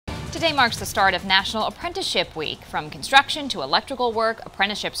Today marks the start of National Apprenticeship Week. From construction to electrical work,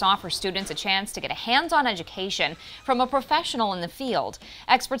 apprenticeships offer students a chance to get a hands-on education from a professional in the field.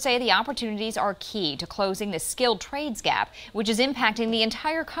 Experts say the opportunities are key to closing the skilled trades gap, which is impacting the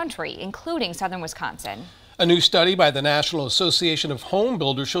entire country, including southern Wisconsin. A new study by the National Association of Home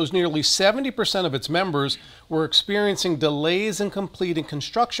Builders shows nearly 70% of its members were experiencing delays in completing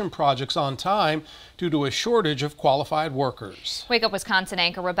construction projects on time due to a shortage of qualified workers. Wake Up Wisconsin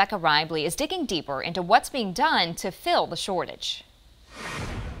anchor Rebecca Ribley is digging deeper into what's being done to fill the shortage.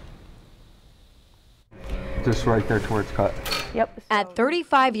 Just right there towards cut. Yep. At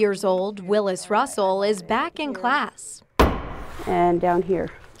 35 years old, Willis Russell is back in class. And down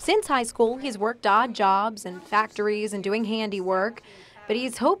here. Since high school, he's worked odd jobs in factories and doing handiwork, but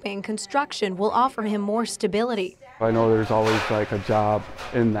he's hoping construction will offer him more stability. I know there's always like a job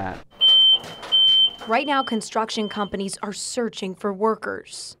in that. Right now, construction companies are searching for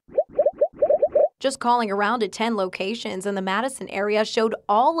workers. Just calling around at 10 locations in the Madison area showed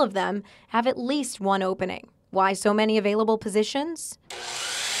all of them have at least one opening. Why so many available positions?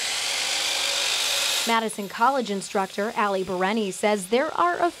 Madison College instructor Allie Bereni says there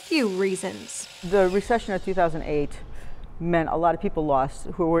are a few reasons. The recession of 2008 meant a lot of people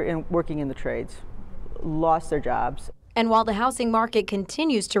who were working in the trades, lost their jobs. And while the housing market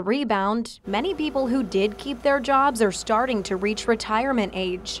continues to rebound, many people who did keep their jobs are starting to reach retirement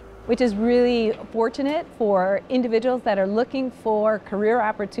age. Which is really fortunate for individuals that are looking for career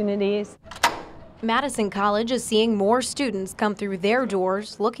opportunities. Madison College is seeing more students come through their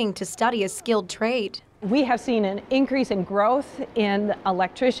doors looking to study a skilled trade. We have seen an increase in growth in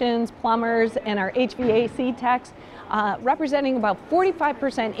electricians, plumbers, and our HVAC techs, representing about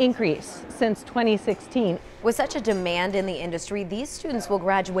 45% increase since 2016. With such a demand in the industry, these students will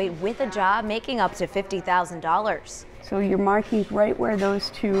graduate with a job making up to $50,000. So you're marking right where those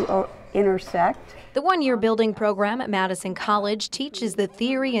two intersect. The one-year building program at Madison College teaches the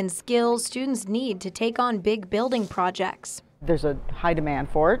theory and skills students need to take on big building projects. There's a high demand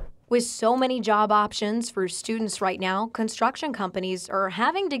for it. With so many job options for students right now, construction companies are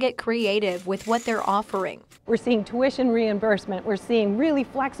having to get creative with what they're offering. We're seeing tuition reimbursement. We're seeing really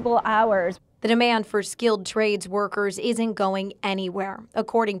flexible hours. The demand for skilled trades workers isn't going anywhere.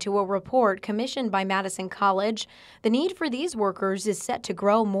 According to a report commissioned by Madison College, the need for these workers is set to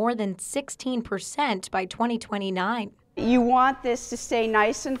grow more than 16% by 2029. You want this to stay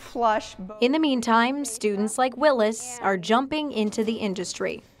nice and flush. In the meantime, students like Willis are jumping into the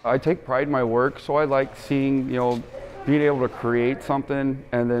industry. I take pride in my work, so I like seeing, being able to create something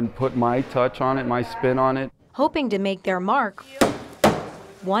and then put my touch on it, my spin on it. Hoping to make their mark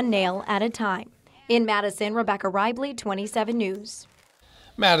one nail at a time. In Madison, Rebecca Ribley, 27 News.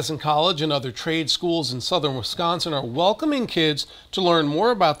 Madison College and other trade schools in southern Wisconsin are welcoming kids to learn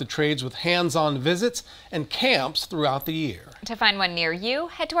more about the trades with hands-on visits and camps throughout the year. To find one near you,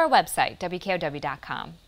 head to our website, wkow.com.